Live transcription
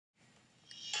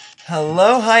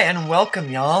Hello, hi, and welcome,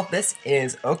 y'all. This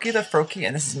is Oaky the Froakie,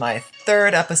 and this is my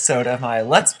third episode of my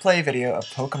Let's Play video of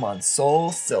Pokemon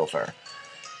SoulSilver.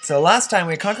 So last time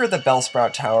we conquered the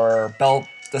Sprout Tower,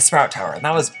 and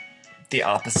that was the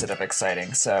opposite of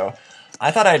exciting, so I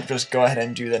thought I'd just go ahead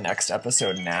and do the next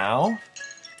episode now.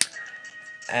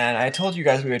 And I told you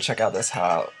guys we would check out this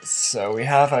house. So we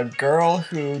have a girl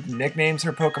who nicknames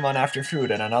her Pokemon after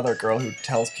food, and another girl who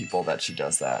tells people that she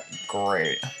does that.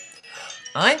 Great.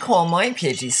 I call my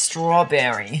Pidgey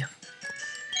Strawberry.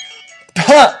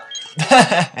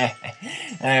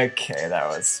 Okay, that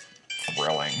was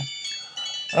thrilling.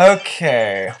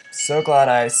 Okay, so glad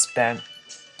I spent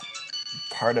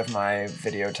part of my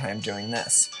video time doing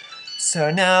this.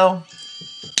 So now,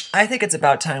 I think it's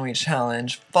about time we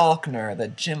challenge Falkner, the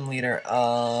gym leader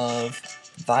of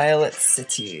Violet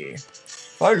City.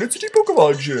 Violet City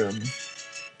Pokemon Gym!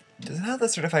 Does it have the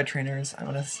certified trainers?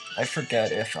 I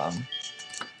forget if,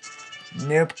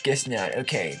 Nope, guess not.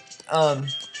 Okay.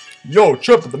 Yo,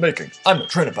 champ of the making. I'm no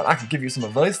trainer, but I can give you some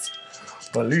advice.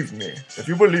 Believe me, if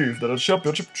you believe that a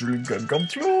championship dream can come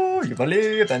true, you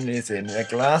believe and it's in a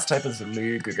glass type of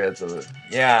league against a...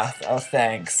 Yeah, oh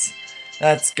thanks.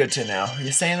 That's good to know.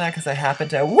 You're saying that because I happen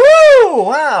to... Woo!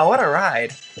 Wow, what a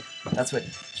ride. That's what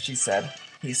she said.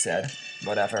 He said.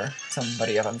 Whatever.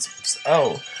 Somebody of them...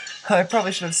 Oh, I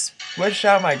probably should have switched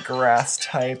out my grass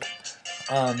type.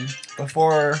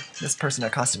 Before this person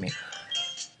accosted me.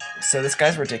 So this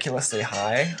guy's ridiculously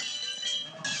high.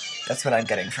 That's what I'm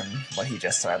getting from what he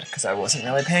just said, because I wasn't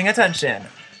really paying attention.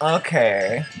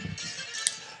 Okay.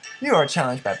 You are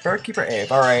challenged by Birdkeeper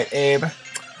Abe. Alright, Abe.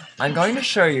 I'm going to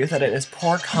show you that it is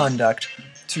poor conduct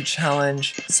to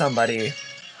challenge somebody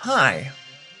high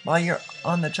while you're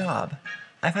on the job.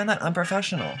 I find that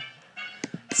unprofessional.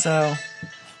 So,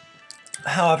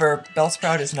 however,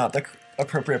 Bellsprout is not the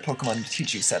appropriate Pokemon to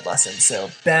teach you said lesson, so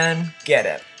Ben, get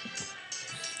it.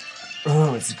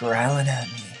 Oh, it's growling at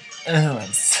me. Oh,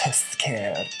 I'm so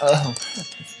scared. Oh,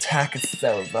 its attack is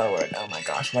so lowered. Oh my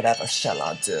gosh, whatever shall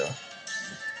I do?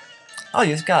 I'll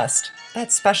use Gust.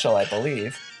 That's special, I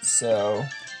believe, so...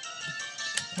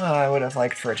 Well, I would have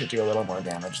liked for it to do a little more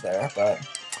damage there, but...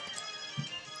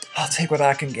 I'll take what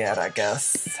I can get, I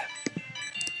guess.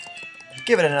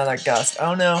 Give it another Gust.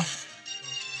 Oh no.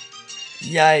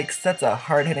 Yikes, that's a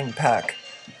hard-hitting peck.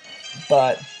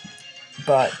 But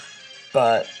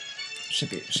should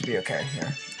be okay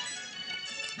here.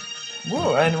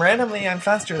 Woo, and randomly I'm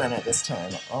faster than it this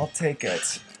time. I'll take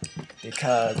it.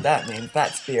 Because that means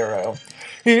that's Spearow.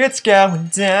 It's going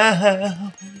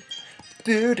down.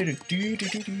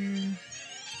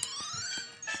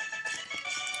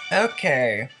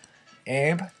 Okay.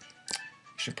 Abe, you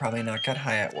should probably not get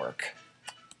high at work.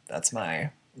 That's my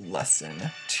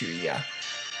lesson to ya.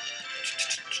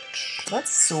 Let's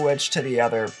switch to the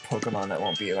other Pokemon that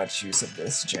won't be much use of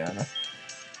this gym.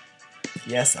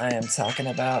 Yes, I am talking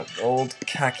about old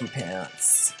khaki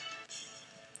pants.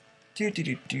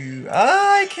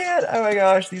 Ah, I can't! Oh my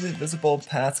gosh, these invisible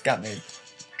paths got me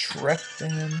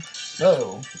tripping.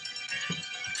 No.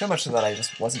 So much so that I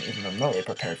just wasn't even remotely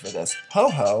prepared for this.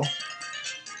 Ho-Ho?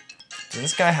 Does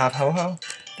this guy have Ho-Ho?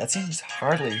 That seems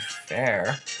hardly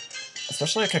fair.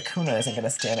 Especially a Kakuna isn't going to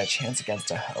stand a chance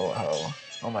against a Ho-Ho.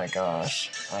 Oh my gosh,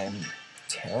 I'm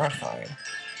terrified.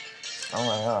 Oh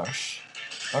my gosh.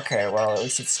 Okay, well, at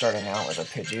least it's starting out with a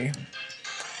Pidgey.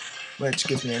 Which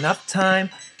gives me enough time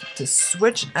to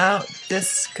switch out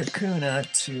this Kakuna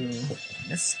to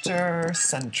Mr.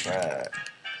 Sentret.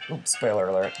 Oops, spoiler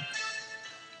alert.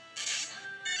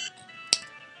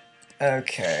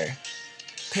 Okay.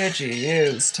 Pidgey,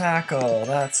 use Tackle.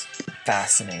 That's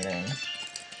fascinating.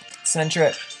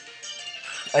 Sentret,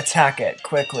 attack it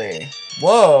quickly.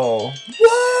 Whoa!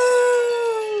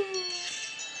 Whoa!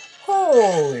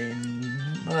 Holy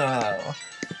no.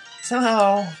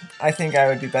 Somehow, I think I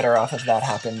would be better off if that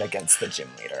happened against the gym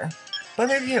leader. But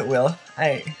maybe it will.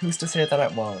 Who's to say that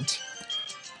it won't?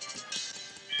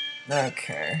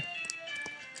 Okay.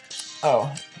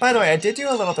 Oh, by the way, I did do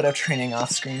a little bit of training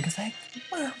off screen because I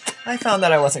found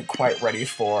that I wasn't quite ready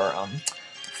for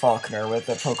Falkner with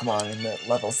the Pokemon and the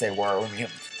levels they were when we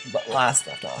last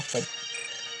left off.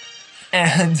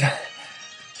 And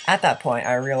at that point,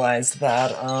 I realized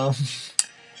that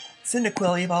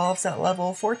Cyndaquil evolves at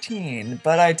level 14,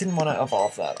 but I didn't want to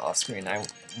evolve that off screen. I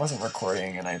wasn't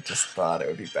recording, and I just thought it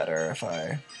would be better if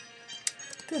I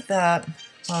did that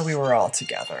while we were all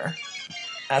together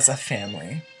as a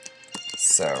family.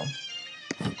 So,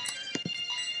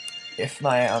 if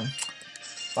my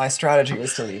strategy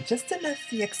was to leave just enough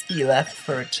EXP left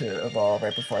for it to evolve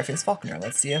right before I face Falkner.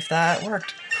 Let's see if that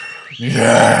worked.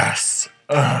 Yes!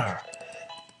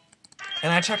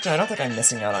 And I checked, I don't think I'm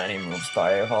missing out on any moves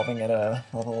by evolving at a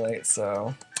level 8,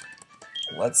 so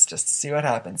let's just see what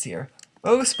happens here.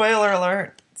 Oh, spoiler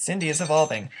alert! Cindy is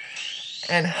evolving.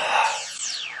 And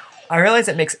I realize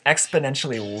it makes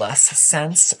exponentially less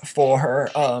sense for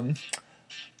a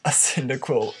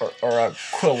Cyndaquil or a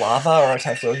Quilava or a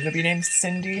Typhlosion to be named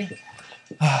Cindy.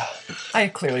 I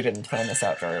clearly didn't plan this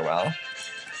out very well.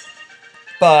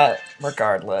 But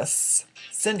regardless,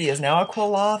 Cindy is now a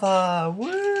Quilava!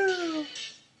 Woo!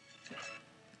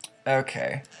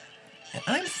 Okay. And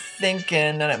I'm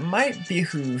thinking that it might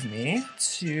behoove me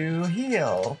to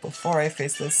heal before I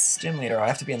face this gym leader. I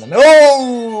have to be in the middle.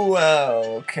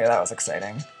 Oh! Okay, that was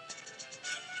exciting.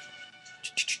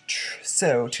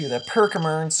 So, to the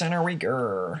Perkmern Center we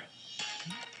go.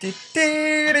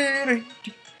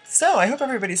 So, I hope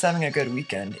everybody's having a good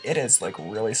weekend. It is, like,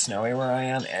 really snowy where I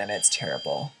am, and it's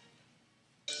terrible.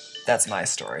 That's my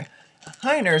story.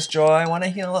 Hi, Nurse Joy. I want to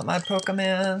heal up my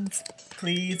Pokemons.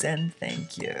 Please and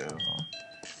thank you.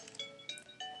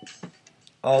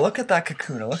 Oh, look at that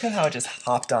Kakuna. Look at how it just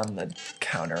hopped on the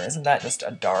counter. Isn't that just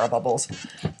adorable?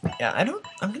 Yeah,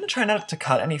 I'm gonna try not to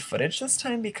cut any footage this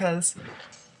time because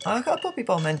a couple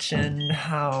people mentioned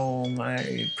how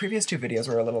my previous 2 videos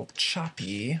were a little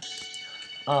choppy.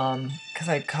 Because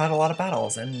I cut a lot of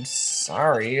battles, and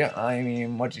sorry, I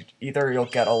mean, either you'll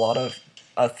get a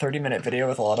 30-minute video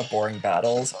with a lot of boring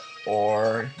battles,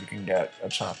 or you can get a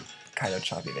kind of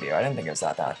choppy video. I didn't think it was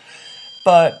that bad.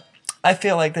 But I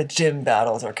feel like the gym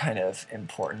battles are kind of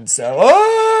important, so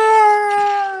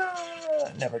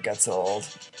it never gets old.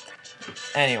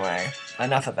 Anyway,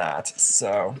 enough of that.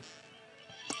 So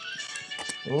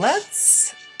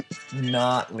let's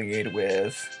not lead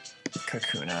with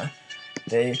Kakuna.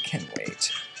 They can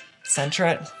wait.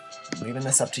 Centret, I'm leaving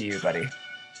this up to you, buddy.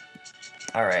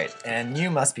 Alright, and you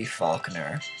must be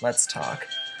Falkner. Let's talk.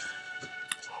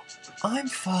 I'm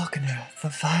Falkner, the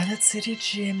Violet City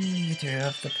Gym Leader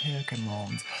of the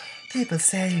Pokemons. People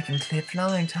say you can clip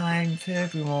flying tying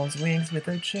Pokemon's wings with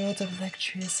a jolt of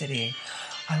electricity.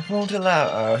 I won't allow—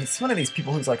 oh, he's one of these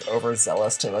people who's like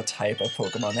overzealous to the type of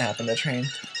Pokemon they happen to train.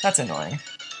 That's annoying.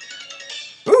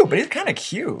 Ooh, but he's kind of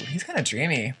cute. He's kind of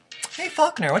dreamy. Hey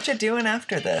Falkner, what you doing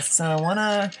after this?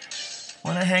 Wanna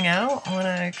hang out?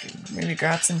 Wanna maybe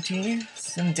grab some tea,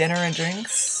 some dinner and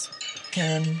drinks?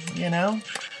 Can, you know,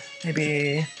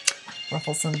 maybe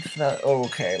ruffle some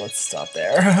okay, let's stop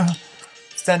there.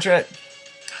 Centret.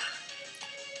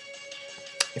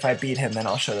 If I beat him, then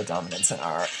I'll show the dominance in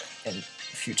our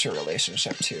future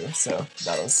relationship too, so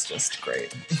that was just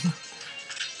great.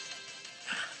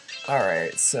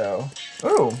 Alright, so—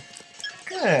 ooh,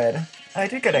 good. I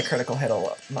did get a critical hit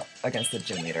against the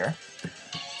gym leader.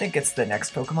 I think it's the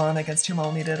next Pokemon against whom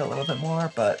I'll need it a little bit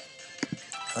more, but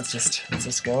let's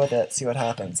just go with it, see what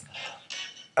happens.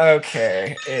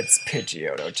 Okay, it's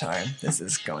Pidgeotto time. This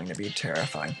is going to be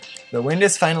terrifying. The wind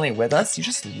is finally with us. You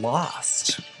just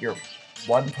lost your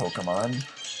one Pokemon.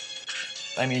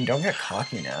 I mean, don't get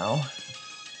cocky now.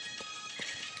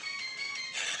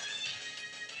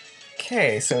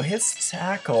 Okay, so his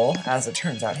tackle, as it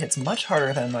turns out, hits much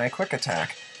harder than my quick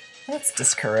attack. That's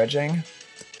discouraging.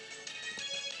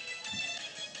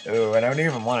 Ooh, I don't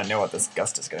even want to know what this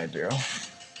gust is going to do.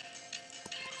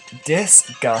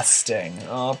 Disgusting.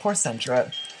 Oh, poor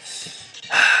Centret.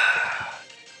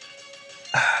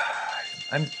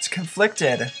 I'm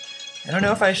conflicted. I don't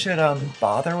know if I should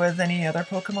bother with any other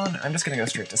Pokemon. I'm just going to go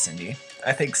straight to Cindy.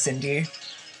 I think Cindy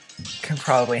can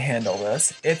probably handle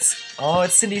this. It's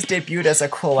Cindy's debut as a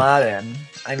Quilladin.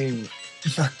 I mean,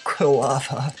 a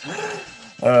Quilava.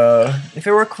 If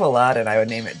it were Quilladin, I would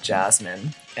name it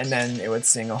Jasmine, and then it would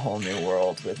sing a whole new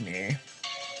world with me.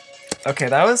 Okay,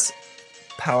 that was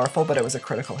powerful, but it was a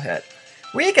critical hit.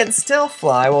 We can still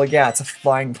fly. Well, yeah, it's a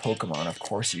flying Pokemon. Of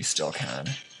course you still can.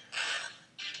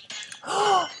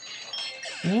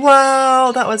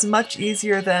 Wow, that was much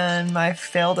easier than my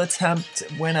failed attempt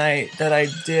that I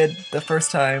did the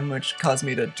first time, which caused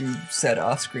me to do said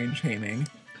off-screen shaming.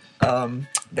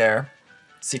 There.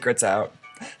 Secret's out.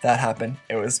 That happened.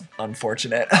 It was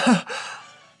unfortunate.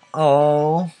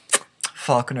 Oh,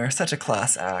 Falkner, such a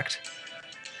class act.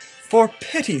 For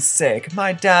pity's sake,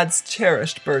 my dad's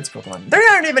cherished birds Pokemon. They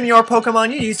aren't even your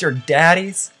Pokemon, you used your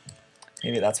daddy's.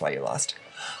 Maybe that's why you lost.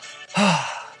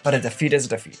 But a defeat is a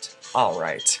defeat.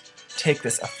 Alright, take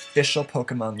this official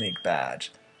Pokemon League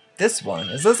badge. This one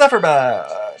is the Zephyr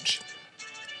badge.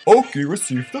 Oaky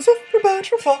received the Zephyr badge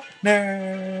from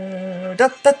Falkner. Da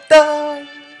da da!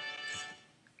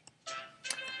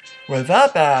 With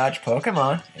that badge,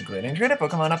 Pokemon, including trainer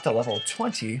Pokemon up to level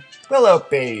 20, will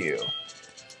obey you.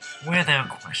 Without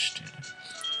question.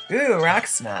 Ooh, Rock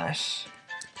Smash.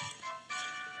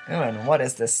 Oh, and what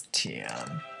is this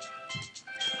TM?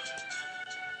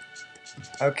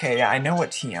 Okay, yeah, I know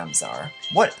what TMs are.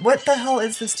 What the hell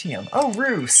is this TM? Oh,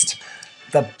 Roost!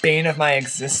 The bane of my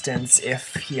existence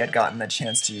if he had gotten the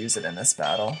chance to use it in this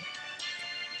battle.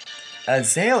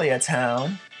 Azalea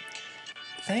Town.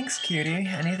 Thanks, cutie.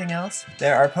 Anything else?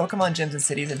 There are Pokemon gyms in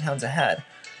cities and towns ahead.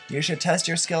 You should test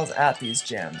your skills at these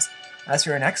gyms. As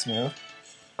for your next move...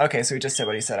 Okay, so he just said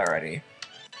what he said already.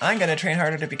 I'm gonna train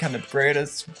harder to become the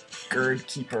greatest bird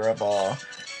keeper of all.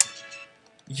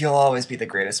 You'll always be the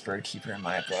greatest bird keeper in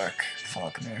my book,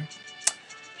 Falkner.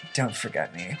 Don't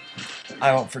forget me.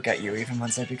 I won't forget you even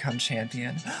once I become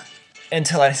champion.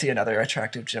 Until I see another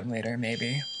attractive gym leader,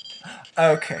 maybe.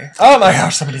 Okay. Oh my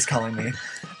gosh, somebody's calling me.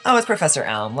 Oh, it's Professor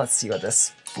Elm. Let's see what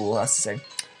this fool has to say.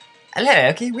 Hello,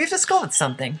 Oaky. We've discovered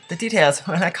something. The details,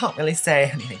 well, I can't really say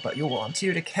anything, but you want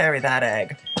you to carry that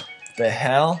egg. The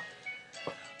hell?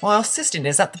 My assistant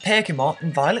is at the Pokemon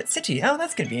in Violet City. Oh,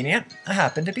 that's convenient. I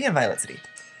happen to be in Violet City.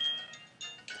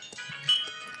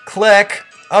 Click.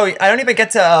 Oh, I don't even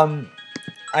get to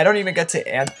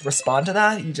respond to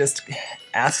that. He just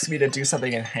asks me to do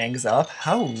something and hangs up.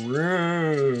 How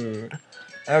rude.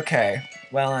 Okay.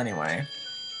 Well, anyway.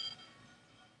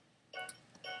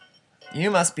 You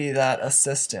must be that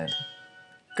assistant.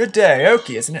 Good day,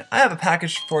 Oaky, isn't it? I have a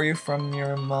package for you from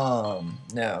your mom.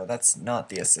 No, that's not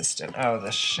the assistant. Oh, the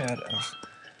shit. Ugh.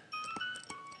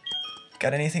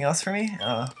 Got anything else for me?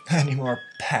 Oh, any more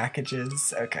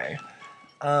packages? Okay.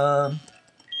 I'm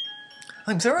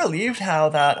so relieved how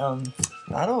that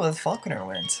battle with Falkner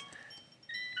went.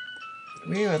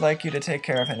 We would like you to take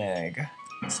care of an egg.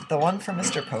 Is it the one for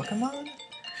Mr. Pokemon?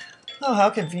 Oh, how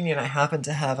convenient I happen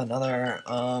to have another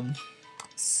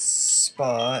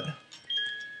spot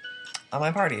on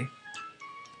my party.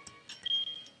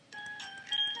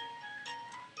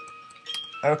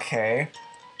 Okay.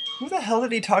 Who the hell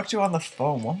did he talk to on the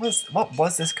phone? What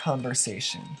was this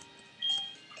conversation?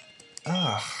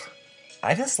 Ugh.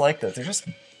 I dislike that they're just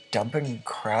dumping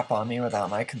crap on me without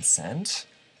my consent.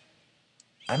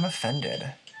 I'm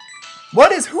offended.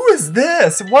 Who is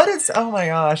this? Oh my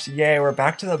gosh, yay, we're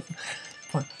back to the...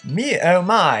 Me, oh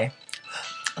my.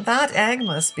 That egg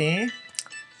must be...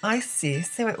 I see,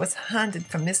 so it was handed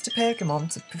from Mr.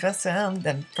 Pokemon to Professor M,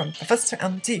 then from Professor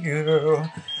M to you.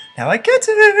 Now I get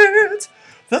it!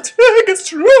 That egg is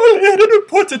truly an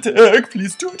important egg.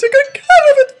 Please do take care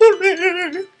of it for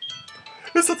me.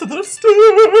 Is that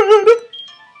understood?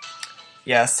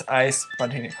 Yes, I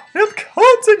spontaneously... I'm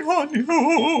counting on you,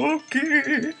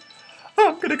 Oaky.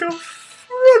 I'm gonna go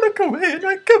frolic away in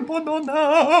my kimono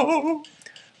now.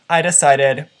 I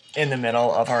decided in the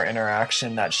middle of our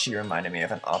interaction that she reminded me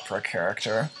of an opera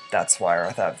character. That's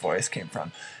where that voice came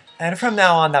from. And from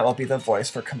now on, that will be the voice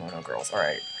for Kimono Girls.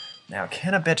 Alright, now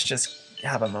can a bitch just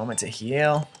have a moment to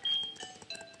heal?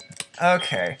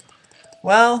 Okay,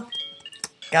 well,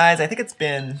 guys, I think it's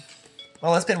been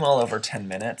well over 10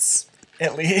 minutes,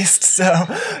 at least, so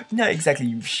not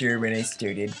exactly sure when I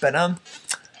started, but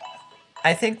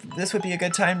I think this would be a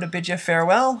good time to bid you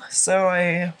farewell,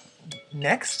 so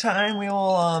next time we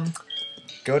will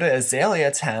go to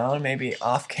Azalea Town, maybe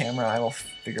off camera I will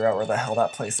figure out where the hell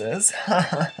that place is,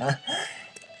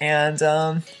 and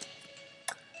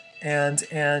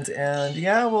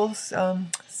yeah, we'll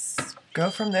go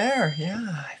from there. Yeah,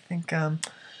 I think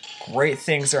great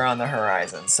things are on the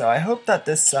horizon, so I hope that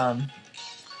this I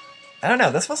don't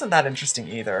know, this wasn't that interesting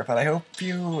either, but I hope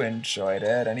you enjoyed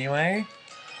it anyway.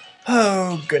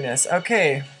 Oh goodness,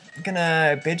 okay, I'm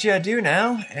gonna bid you adieu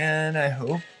now, and I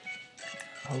hope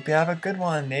you have a good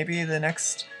one. Maybe the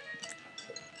next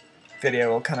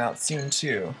video will come out soon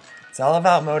too. It's all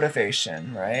about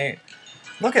motivation, right?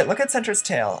 Look at Centra's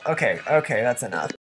tail. Okay, that's enough.